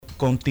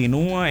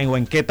¿Continúa o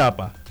en qué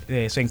etapa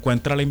se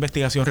encuentra la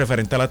investigación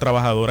referente a la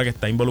trabajadora que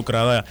está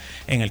involucrada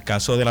en el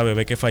caso de la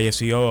bebé que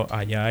falleció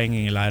allá en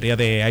el área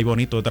de Ay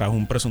Bonito tras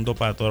un presunto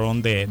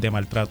patrón de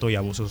maltrato y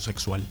abuso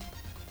sexual?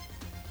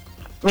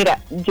 Mira,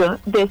 yo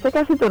de ese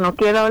casito no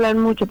quiero hablar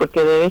mucho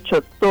porque de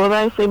hecho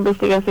toda esa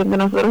investigación que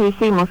nosotros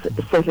hicimos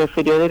se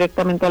refirió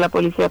directamente a la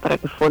policía para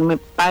que forme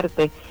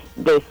parte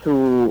de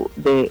su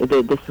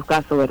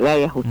caso, ¿verdad?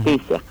 Y a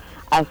justicia.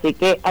 Así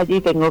que allí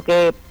tengo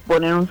que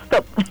poner un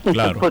stop,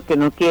 claro, porque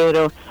no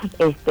quiero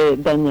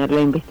dañar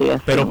la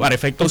investigación. Pero para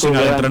efectos, sin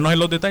adentrarnos en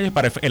los detalles,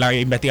 la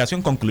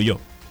investigación concluyó.